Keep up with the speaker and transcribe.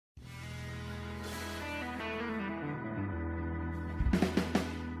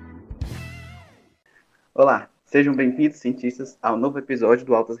Olá, sejam bem-vindos, cientistas, ao novo episódio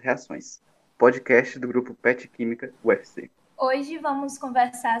do Altas Reações, podcast do grupo PET Química UFC. Hoje vamos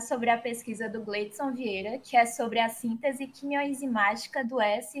conversar sobre a pesquisa do Gleidson Vieira, que é sobre a síntese quimioenzimática do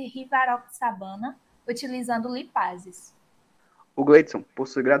S-rivaroxabana utilizando lipases. O Gleidson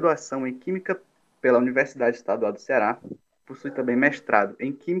possui graduação em Química pela Universidade Estadual do Ceará, possui também mestrado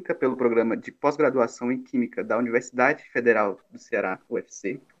em Química pelo Programa de Pós-Graduação em Química da Universidade Federal do Ceará,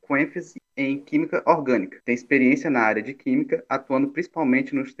 UFC, com ênfase em Química Orgânica. Tem experiência na área de Química, atuando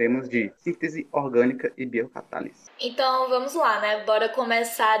principalmente nos temas de síntese orgânica e biocatálise. Então vamos lá, né? Bora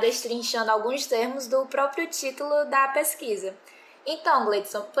começar destrinchando alguns termos do próprio título da pesquisa. Então,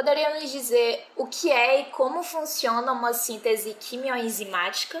 Gleidson, poderia nos dizer o que é e como funciona uma síntese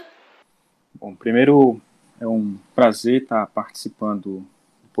quimioenzimática? Bom, primeiro é um prazer estar participando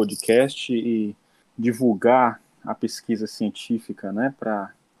do podcast e divulgar a pesquisa científica, né,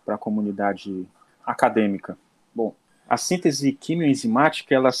 para a comunidade acadêmica. Bom, a síntese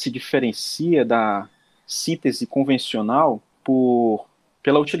quimioenzimática ela se diferencia da síntese convencional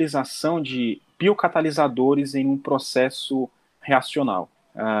pela utilização de biocatalisadores em um processo reacional.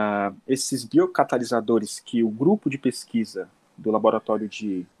 Esses biocatalisadores que o grupo de pesquisa do Laboratório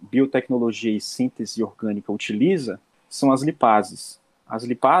de Biotecnologia e Síntese Orgânica utiliza são as lipases. As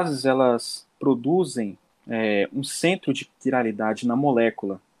lipases elas produzem um centro de quiralidade na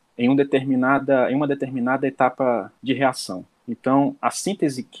molécula em uma determinada etapa de reação. Então, a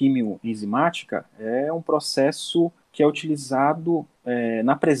síntese quimioenzimática é um processo que é utilizado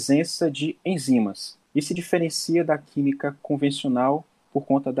na presença de enzimas e se diferencia da química convencional por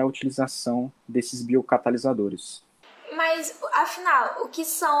conta da utilização desses biocatalisadores. Mas, afinal, o que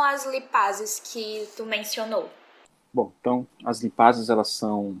são as lipases que tu mencionou? Bom, então, as lipases elas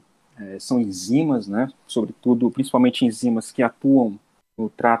são enzimas, né? Sobretudo, principalmente enzimas que atuam no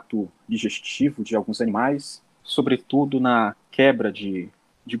trato digestivo de alguns animais, sobretudo na quebra de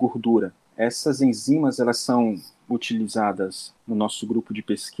gordura. Essas enzimas elas são utilizadas no nosso grupo de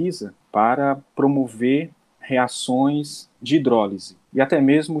pesquisa para promover reações de hidrólise e até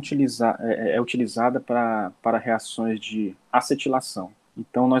mesmo é utilizada para reações de acetilação.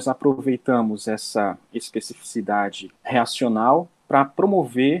 Então, nós aproveitamos essa especificidade reacional para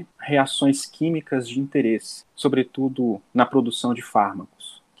promover reações químicas de interesse, sobretudo na produção de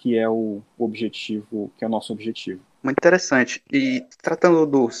fármacos, que é o nosso objetivo. Muito interessante. E tratando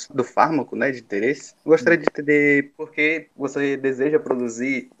do fármaco, né, de interesse, eu gostaria de entender por que você deseja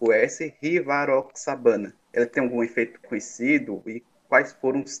produzir o S-rivaroxabana. Ele tem algum efeito conhecido e quais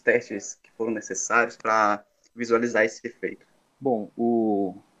foram os testes que foram necessários para visualizar esse efeito? Bom,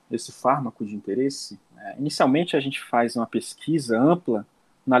 esse fármaco de interesse, inicialmente a gente faz uma pesquisa ampla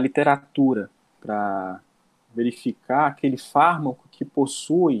na literatura para verificar aquele fármaco que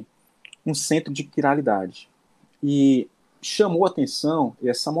possui um centro de quiralidade. E chamou atenção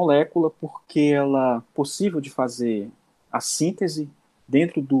essa molécula porque ela é possível de fazer a síntese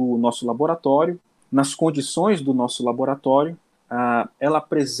dentro do nosso laboratório, nas condições do nosso laboratório. Ela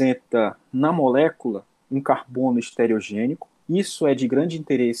apresenta na molécula um carbono estereogênico. Isso é de grande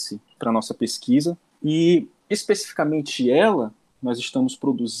interesse para a nossa pesquisa e, especificamente nós estamos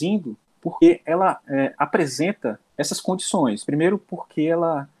produzindo porque ela apresenta essas condições. Primeiro, porque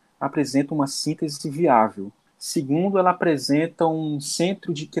ela apresenta uma síntese viável. Segundo, ela apresenta um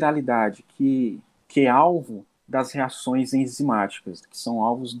centro de quiralidade que é alvo das reações enzimáticas, que são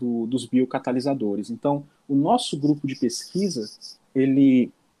alvos dos biocatalisadores. Então, o nosso grupo de pesquisa,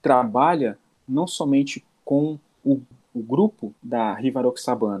 ele trabalha não somente com o grupo da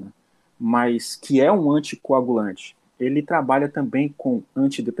rivaroxabana, mas que é um anticoagulante. Ele trabalha também com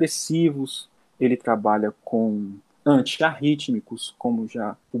antidepressivos, ele trabalha com antiarrítmicos, como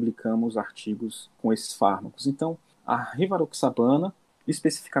já publicamos artigos com esses fármacos. Então, a rivaroxabana,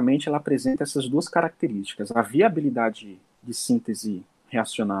 especificamente, ela apresenta essas duas características, a viabilidade de síntese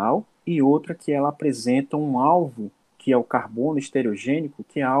reacional e outra que ela apresenta um alvo, que é o carbono estereogênico,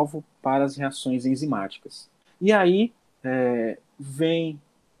 que é alvo para as reações enzimáticas. E aí vem,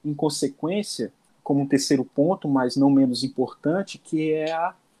 em consequência, como um terceiro ponto, mas não menos importante, que é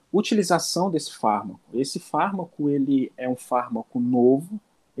a utilização desse fármaco. Esse fármaco ele é um fármaco novo,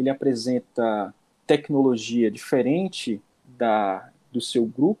 ele apresenta tecnologia diferente do seu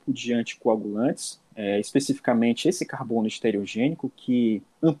grupo de anticoagulantes, especificamente esse carbono estereogênico, que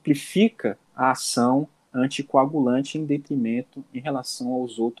amplifica a ação anticoagulante em relação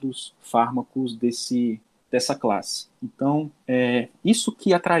aos outros fármacos dessa classe. Então, isso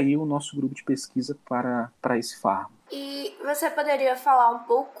que atraiu o nosso grupo de pesquisa para esse fármaco. E você poderia falar um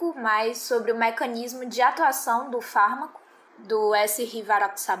pouco mais sobre o mecanismo de atuação do fármaco, do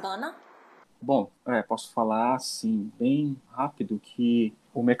S-rivaroxabana? Bom, posso falar assim, bem rápido, que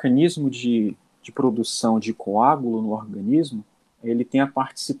o mecanismo de produção de coágulo no organismo, ele tem a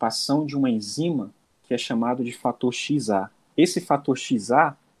participação de uma enzima que é chamado de fator XA. Esse fator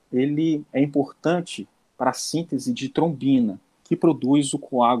XA, ele é importante para a síntese de trombina, que produz o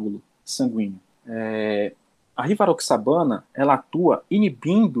coágulo sanguíneo. A rivaroxabana, ela atua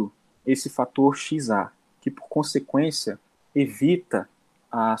inibindo esse fator XA, que por consequência evita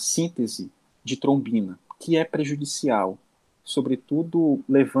a síntese de trombina, que é prejudicial, sobretudo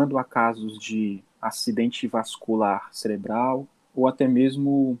levando a casos de acidente vascular cerebral ou até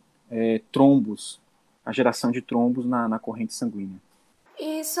mesmo trombos, a geração de trombos na corrente sanguínea.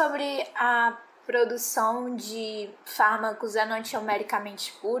 E sobre a produção de fármacos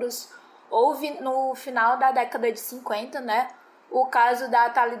enantiomericamente puros, houve no final da década de 50, né, o caso da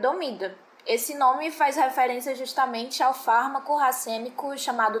talidomida. Esse nome faz referência justamente ao fármaco racêmico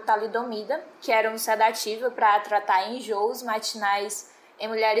chamado talidomida, que era um sedativo para tratar enjoos matinais em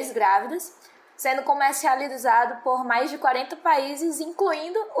mulheres grávidas, sendo comercializado por mais de 40 países,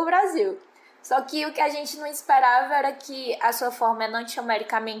 incluindo o Brasil. Só que o que a gente não esperava era que a sua forma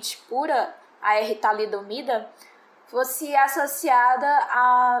enantiomericamente pura, a R-talidomida, fosse associada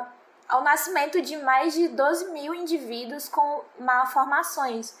ao nascimento de mais de 12 mil indivíduos com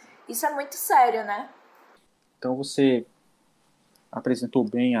malformações. Isso é muito sério, né? Então você apresentou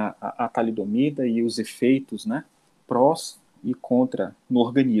bem a talidomida e os efeitos, né, prós e contra no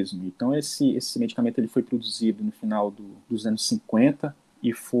organismo. Então esse medicamento ele foi produzido no final dos anos 50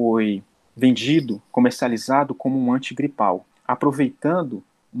 e foi vendido, comercializado como um antigripal, aproveitando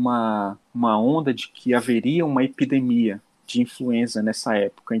uma onda de que haveria uma epidemia de influenza nessa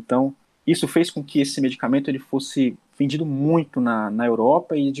época. Então isso fez com que esse medicamento ele fosse vendido muito na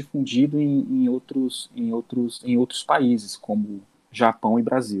Europa e difundido em outros países, como Japão e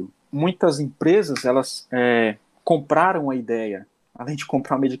Brasil. Muitas empresas elas compraram a ideia, além de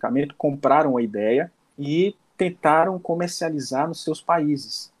comprar o medicamento, compraram a ideia e tentaram comercializar nos seus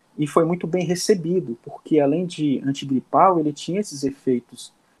países. E foi muito bem recebido, porque além de antigripal, ele tinha esses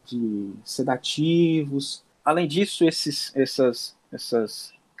efeitos de sedativos. Além disso, essas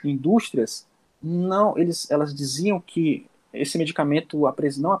indústrias elas diziam que esse medicamento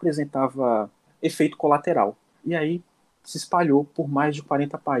não apresentava efeito colateral. E aí se espalhou por mais de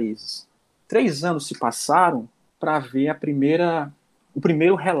 40 países. 3 anos se passaram para ver o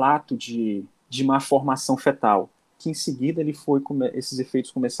primeiro relato de má formação fetal, que em seguida esses efeitos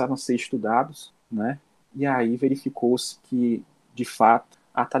começaram a ser estudados, né? E aí verificou-se que, de fato,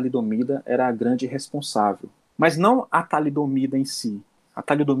 a talidomida era a grande responsável. Mas não a talidomida em si. A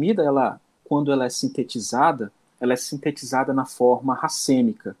talidomida, quando ela é sintetizada na forma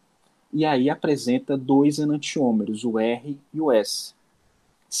racêmica. E aí apresenta 2 enantiômeros, o R e o S.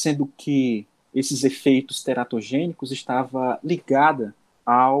 Sendo que esses efeitos teratogênicos estavam ligados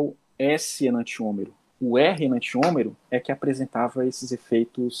ao S enantiômero. O R enantiômero é que apresentava esses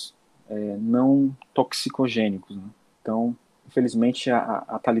efeitos não toxicogênicos, né? Então, infelizmente,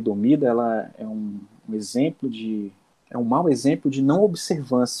 a talidomida ela é um mau exemplo de não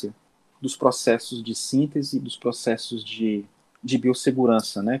observância dos processos de síntese, dos processos de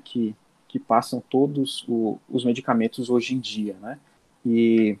biossegurança, né, que passam todos os medicamentos hoje em dia, né?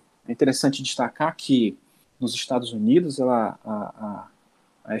 E é interessante destacar que nos Estados Unidos a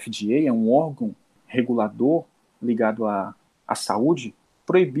FDA é um órgão regulador ligado à saúde,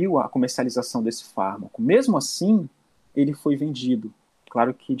 proibiu a comercialização desse fármaco. Mesmo assim, ele foi vendido,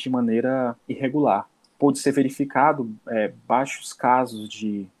 claro que de maneira irregular. Pôde ser verificado baixos casos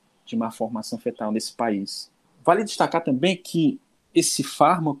de malformação fetal nesse país. Vale destacar também que esse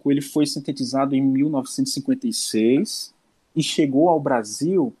fármaco ele foi sintetizado em 1956 e chegou ao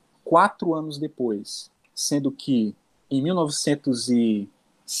Brasil 4 anos depois, sendo que em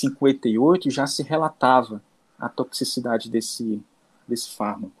 1958 já se relatava a toxicidade desse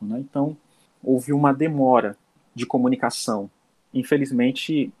fármaco, né? Então, houve uma demora de comunicação.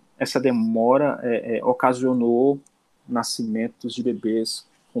 Infelizmente, essa demora ocasionou nascimentos de bebês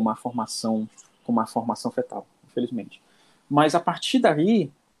com má formação fetal, infelizmente. Mas a partir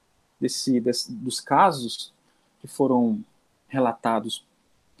daí, dos casos que foram relatados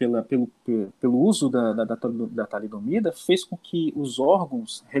pelo uso da talidomida, fez com que os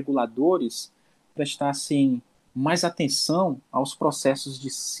órgãos reguladores prestassem mais atenção aos processos de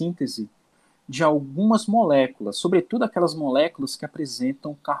síntese de algumas moléculas, sobretudo aquelas moléculas que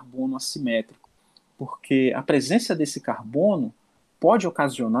apresentam carbono assimétrico, porque a presença desse carbono pode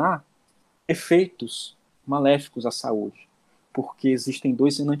ocasionar efeitos maléficos à saúde, porque existem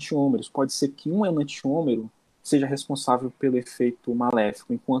 2 enantiômeros. Pode ser que um enantiômero seja responsável pelo efeito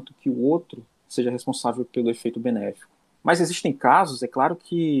maléfico, enquanto que o outro seja responsável pelo efeito benéfico. Mas existem casos, é claro,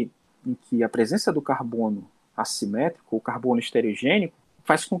 em que a presença do carbono assimétrico, o carbono estereogênico,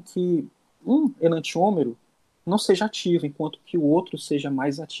 faz com que um enantiômero não seja ativo, enquanto que o outro seja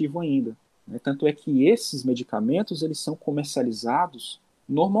mais ativo ainda. Tanto é que esses medicamentos eles são comercializados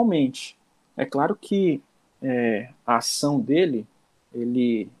normalmente. É claro que a ação dele,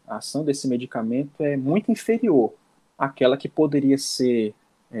 a ação desse medicamento é muito inferior àquela que poderia ser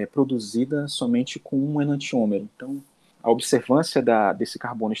produzida somente com um enantiômero. Então, a observância desse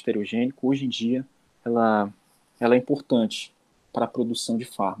carbono estereogênico, hoje em dia, ela é importante para a produção de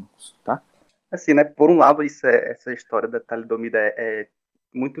fármacos, tá? Assim, né? Por um lado, essa história da talidomida é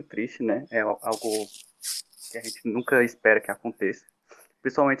muito triste, né? É algo que a gente nunca espera que aconteça.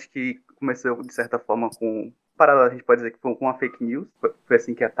 Principalmente que começou, de certa forma, com... Paralelo, a gente pode dizer que foi com uma fake news. Foi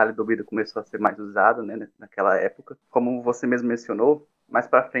assim que a talidomida começou a ser mais usada, né? Naquela época. Como você mesmo mencionou, mais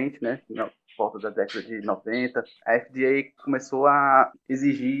para frente, né? Na volta da década de 90, a FDA começou a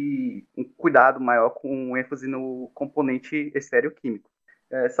exigir um cuidado maior com ênfase no componente estereoquímico.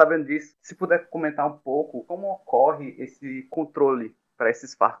 Sabendo disso, se puder comentar um pouco como ocorre esse controle para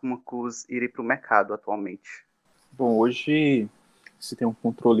esses fármacos irem para o mercado atualmente. Bom, hoje se tem um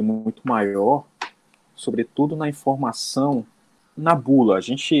controle muito maior, sobretudo na informação na bula. A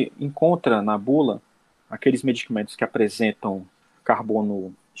gente encontra na bula aqueles medicamentos que apresentam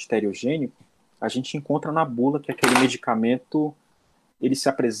carbono estereogênico, a gente encontra na bula que aquele medicamento ele se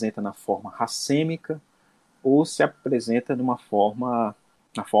apresenta na forma racêmica ou se apresenta na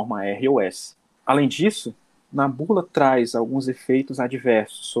forma R ou S. Além disso, na bula traz alguns efeitos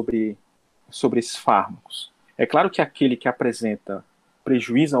adversos sobre esses fármacos. É claro que aquele que apresenta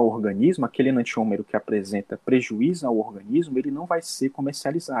prejuízo ao organismo, aquele enantiômero que apresenta prejuízo ao organismo, ele não vai ser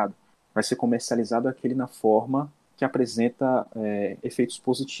comercializado. Vai ser comercializado aquele na forma que apresenta efeitos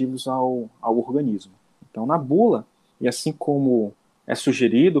positivos ao organismo. Então, na bula, e assim como é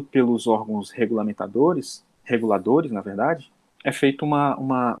sugerido pelos órgãos reguladores, na verdade, é feita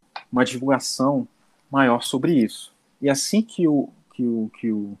uma divulgação maior sobre isso. E assim que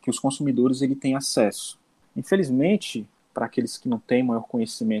os consumidores ele têm acesso. Infelizmente, para aqueles que não têm maior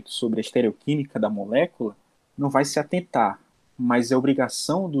conhecimento sobre a estereoquímica da molécula, não vai se atentar, mas é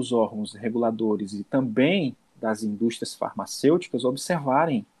obrigação dos órgãos reguladores e também das indústrias farmacêuticas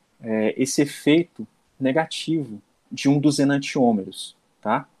observarem esse efeito negativo de um dos enantiômeros.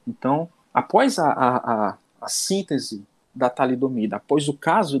 Tá? Então, após a síntese da talidomida, após o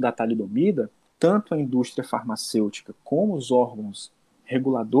caso da talidomida, tanto a indústria farmacêutica como os órgãos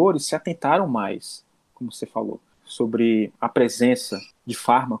reguladores se atentaram mais, como você falou, sobre a presença de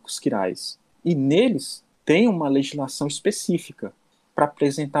fármacos quirais. E neles tem uma legislação específica para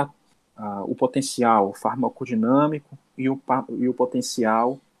apresentar o potencial farmacodinâmico e o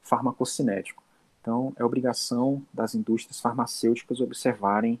potencial farmacocinético. Então, é obrigação das indústrias farmacêuticas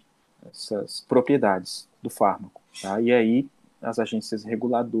observarem essas propriedades do fármaco. Tá? E aí, as agências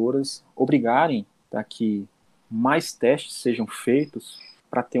reguladoras obrigarem a que mais testes sejam feitos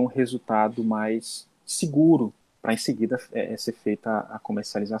para ter um resultado mais seguro para em seguida ser feita a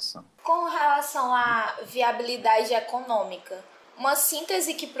comercialização. Com relação à viabilidade econômica, uma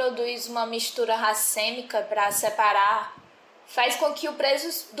síntese que produz uma mistura racêmica para separar faz com que o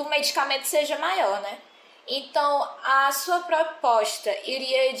preço do medicamento seja maior, né? Então, a sua proposta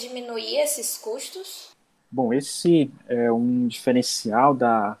iria diminuir esses custos? Bom, esse é um diferencial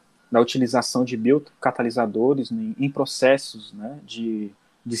da utilização de biocatalisadores em processos, né, de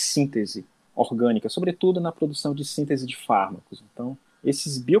síntese orgânica, sobretudo na produção de síntese de fármacos. Então,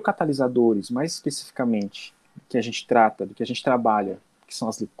 esses biocatalisadores, mais especificamente, que a gente trata, do que a gente trabalha, que são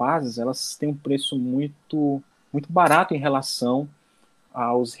as lipases, elas têm um preço muito barato em relação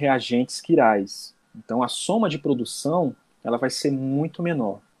aos reagentes quirais. Então, a soma de produção ela vai ser muito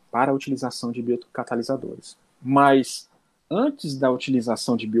menor para a utilização de biocatalisadores. Mas, antes da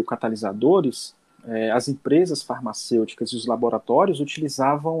utilização de biocatalisadores, as empresas farmacêuticas e os laboratórios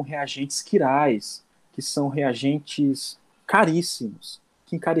utilizavam reagentes quirais, que são reagentes caríssimos,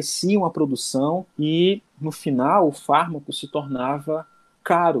 que encareciam a produção e, no final, o fármaco se tornava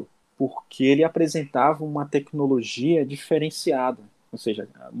caro, porque ele apresentava uma tecnologia diferenciada, ou seja,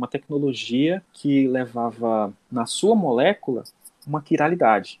 uma tecnologia que levava na sua molécula uma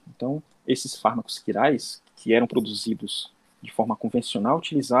quiralidade. Então, esses fármacos quirais, que eram produzidos de forma convencional,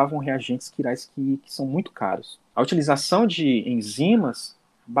 utilizavam reagentes quirais que são muito caros. A utilização de enzimas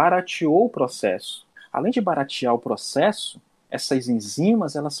barateou o processo. Além de baratear o processo, essas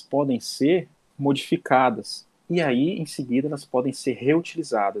enzimas elas podem ser modificadas e aí, em seguida, elas podem ser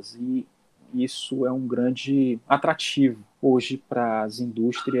reutilizadas. E isso é um grande atrativo hoje para as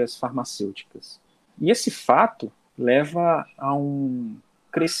indústrias farmacêuticas. E esse fato leva a um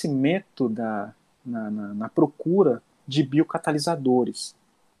crescimento na procura de biocatalisadores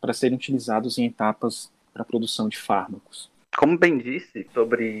para serem utilizados em etapas para a produção de fármacos. Como bem disse,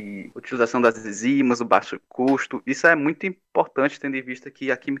 sobre a utilização das enzimas, o baixo custo, isso é muito importante, tendo em vista que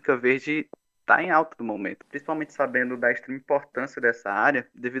a química verde está em alta no momento, principalmente sabendo da extrema importância dessa área,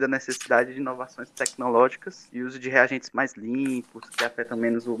 devido à necessidade de inovações tecnológicas e uso de reagentes mais limpos, que afetam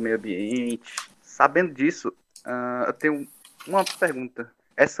menos o meio ambiente. Sabendo disso, eu tenho uma pergunta.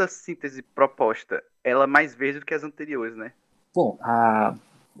 Essa síntese proposta, ela é mais verde do que as anteriores, né? Bom,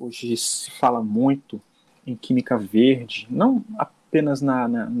 hoje se fala muito em química verde, não apenas na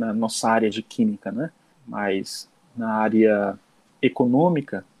nossa área de química, né? Mas na área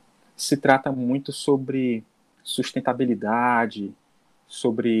econômica se trata muito sobre sustentabilidade,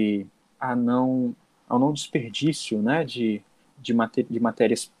 sobre ao não desperdício, né, de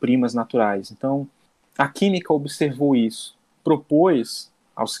matérias-primas naturais. Então, a química observou isso, propôs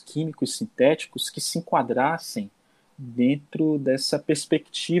aos químicos sintéticos que se enquadrassem dentro dessa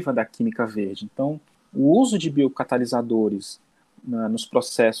perspectiva da química verde. Então, o uso de biocatalisadores nos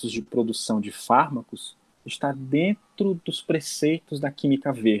processos de produção de fármacos está dentro dos preceitos da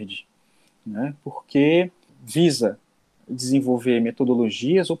química verde, né? Porque visa desenvolver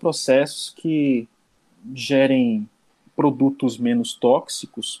metodologias ou processos que gerem produtos menos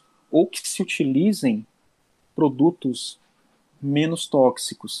tóxicos ou que se utilizem produtos menos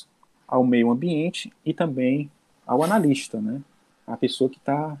tóxicos ao meio ambiente e também ao analista, né? A pessoa que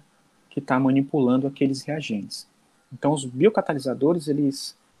tá manipulando aqueles reagentes. Então, os biocatalisadores,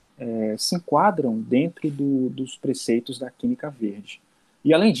 eles se enquadram dentro dos preceitos da química verde.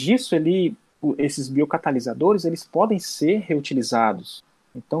 E, além disso, esses biocatalisadores, eles podem ser reutilizados.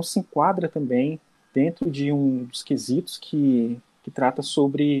 Então, se enquadra também dentro de um dos quesitos que trata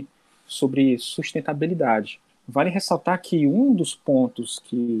sobre sustentabilidade. Vale ressaltar que um dos pontos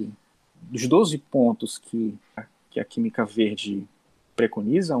dos 12 pontos que a química verde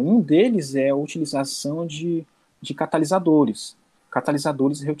preconiza, um deles é a utilização de catalisadores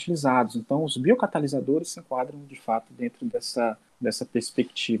reutilizados. Então, os biocatalisadores se enquadram, de fato, dentro dessa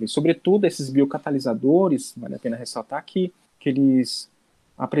perspectiva. E, sobretudo, esses biocatalisadores, vale a pena ressaltar que eles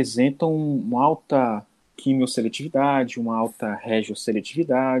apresentam uma alta quimioseletividade, uma alta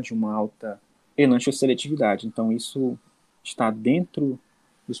regioseletividade, uma alta enantioseletividade. Então, isso está dentro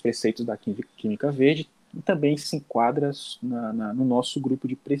dos preceitos da química verde e também se enquadra no nosso grupo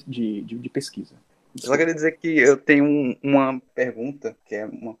de pesquisa. Eu só queria dizer que eu tenho uma pergunta, que é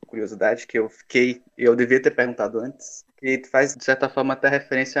uma curiosidade, que eu devia ter perguntado antes, que faz, de certa forma, até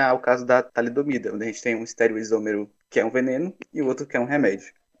referência ao caso da talidomida, onde a gente tem um estereoisômero que é um veneno e o outro que é um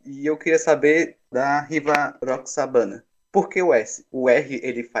remédio. E eu queria saber da rivaroxabana. Por que o S? O R,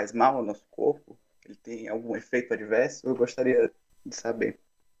 ele faz mal ao nosso corpo? Ele tem algum efeito adverso? Eu gostaria de saber.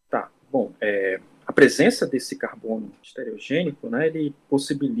 Tá, bom, a presença desse carbono estereogênico, né, ele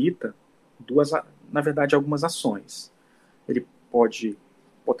possibilita algumas ações. Ele pode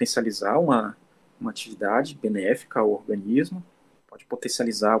potencializar uma atividade benéfica ao organismo,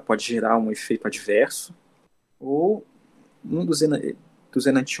 pode gerar um efeito adverso, ou um dos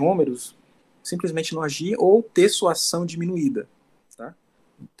enantiômeros simplesmente não agir ou ter sua ação diminuída. Tá?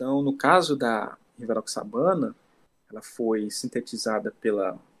 Então, no caso da rivaroxabana, ela foi sintetizada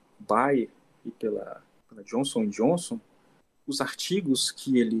pela Bayer e pela Johnson & Johnson. Os artigos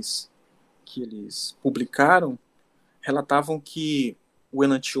que eles publicaram relatavam que o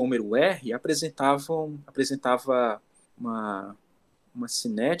enantiômero R apresentava uma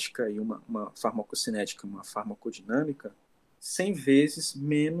cinética e uma farmacocinética, uma farmacodinâmica 100 vezes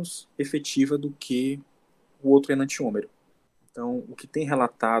menos efetiva do que o outro enantiômero. Então, o que tem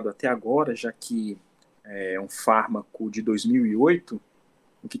relatado até agora, já que é um fármaco de 2008,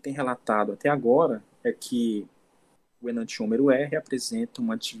 o que tem relatado até agora é que o enantiômero R apresenta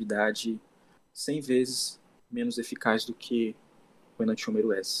uma atividade 100 vezes menos eficaz do que o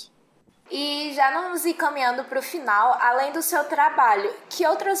enantiômero S. E já nos encaminhando para o final, além do seu trabalho, que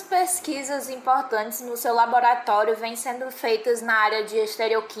outras pesquisas importantes no seu laboratório vêm sendo feitas na área de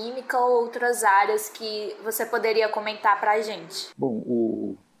estereoquímica ou outras áreas que você poderia comentar para a gente? Bom,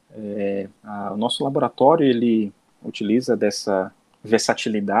 o nosso laboratório ele utiliza dessa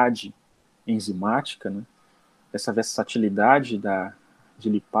versatilidade enzimática, né? Essa versatilidade de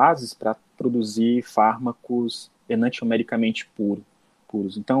lipases para produzir fármacos enantiomericamente puros.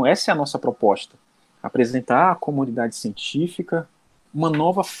 Então, essa é a nossa proposta, apresentar à comunidade científica uma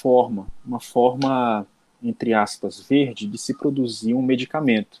nova forma, entre aspas, verde, de se produzir um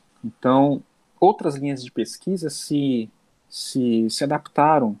medicamento. Então, outras linhas de pesquisa se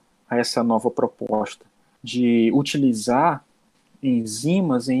adaptaram a essa nova proposta de utilizar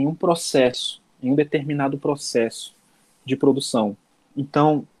enzimas em um processo, em um determinado processo de produção.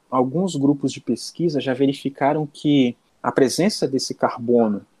 Então, alguns grupos de pesquisa já verificaram que a presença desse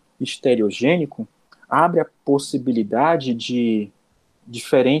carbono estereogênico abre a possibilidade de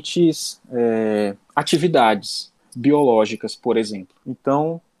diferentes atividades biológicas, por exemplo.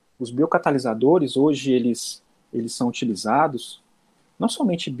 Então, os biocatalisadores, hoje, eles são utilizados, não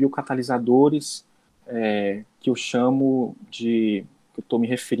somente biocatalisadores, que eu chamo de, que eu estou me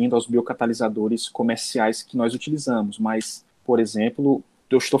referindo aos biocatalisadores comerciais que nós utilizamos, mas, por exemplo,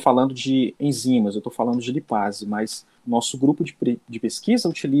 eu estou falando de enzimas, eu estou falando de lipase, mas nosso grupo de pesquisa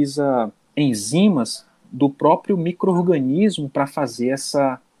utiliza enzimas do próprio micro-organismo para fazer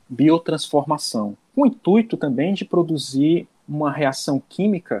essa biotransformação, com o intuito também de produzir uma reação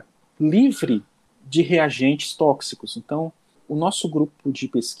química livre de reagentes tóxicos. Então, o nosso grupo de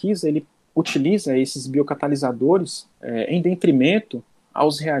pesquisa, ele utiliza esses biocatalisadores em detrimento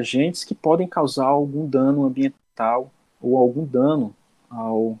aos reagentes que podem causar algum dano ambiental ou algum dano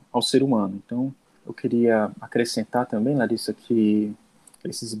ao ser humano. Então, eu queria acrescentar também, Larissa, que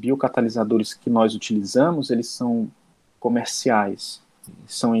esses biocatalisadores que nós utilizamos, eles são comerciais,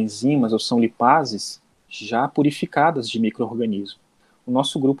 são enzimas ou são lipases já purificadas de micro-organismos. O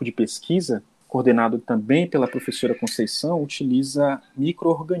nosso grupo de pesquisa, coordenado também pela professora Conceição, utiliza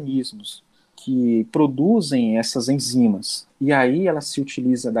micro-organismos que produzem essas enzimas. E aí ela se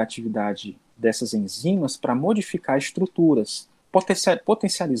utiliza da atividade dessas enzimas para modificar estruturas,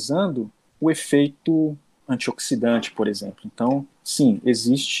 potencializando o efeito antioxidante, por exemplo. Então, sim,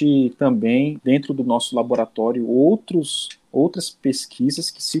 existe também dentro do nosso laboratório outras pesquisas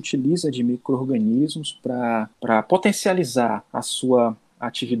que se utilizam de micro-organismos para potencializar a sua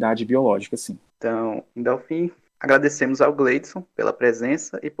atividade biológica, sim. Então, indo ao fim, agradecemos ao Gleidson pela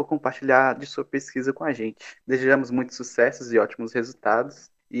presença e por compartilhar de sua pesquisa com a gente. Desejamos muitos sucessos e ótimos resultados.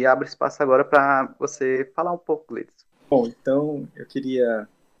 E abro espaço agora para você falar um pouco, Gleidson. Bom, então eu queria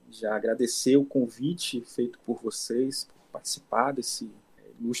já agradecer o convite feito por vocês, por participar desse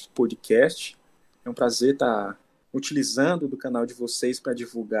ilustre podcast. É um prazer estar utilizando do canal de vocês para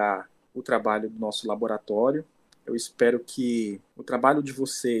divulgar o trabalho do nosso laboratório. Eu espero que o trabalho de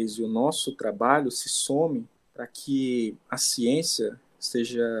vocês e o nosso trabalho se somem para que a ciência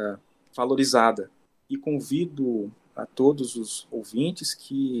seja valorizada. E convido a todos os ouvintes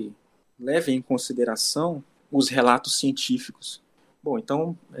que levem em consideração os relatos científicos. Bom,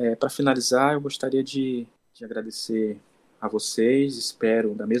 então, para finalizar, eu gostaria de agradecer a vocês.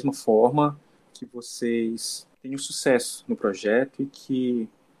 Espero, da mesma forma, que vocês tenham sucesso no projeto e que,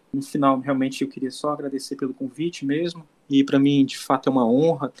 no final, realmente eu queria só agradecer pelo convite mesmo. E, para mim, de fato, é uma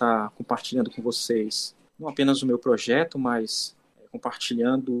honra estar compartilhando com vocês não apenas o meu projeto, mas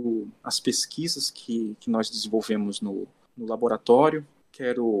compartilhando as pesquisas que nós desenvolvemos no laboratório.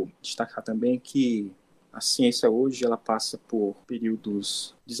 Quero destacar também que a ciência hoje ela passa por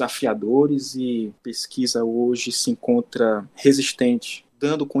períodos desafiadores e pesquisa hoje se encontra resistente,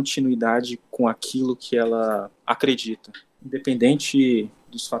 dando continuidade com aquilo que ela acredita, independente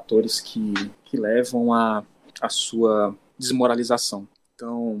dos fatores que levam à sua desmoralização.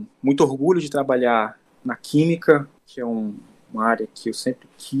 Então, muito orgulho de trabalhar na química, que é uma área que eu sempre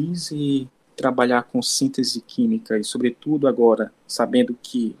quis, e trabalhar com síntese química e, sobretudo, agora, sabendo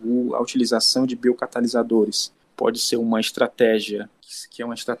que a utilização de biocatalisadores pode ser uma estratégia que é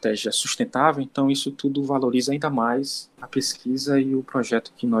uma estratégia sustentável, então isso tudo valoriza ainda mais a pesquisa e o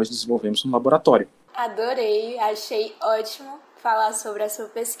projeto que nós desenvolvemos no laboratório. Adorei, achei ótimo falar sobre a sua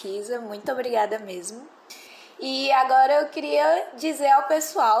pesquisa, muito obrigada mesmo. E agora eu queria dizer ao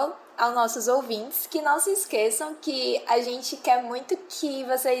pessoal, aos nossos ouvintes, que não se esqueçam que a gente quer muito que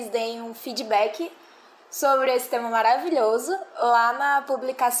vocês deem um feedback sobre esse tema maravilhoso lá na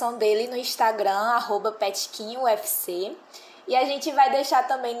publicação dele no Instagram, @petkinUFC. E a gente vai deixar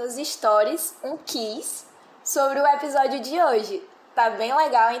também nos stories um quiz sobre o episódio de hoje. Tá bem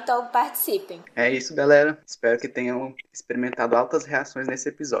legal, então participem. É isso, galera. Espero que tenham experimentado altas reações nesse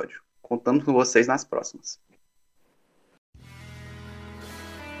episódio. Contamos com vocês nas próximas.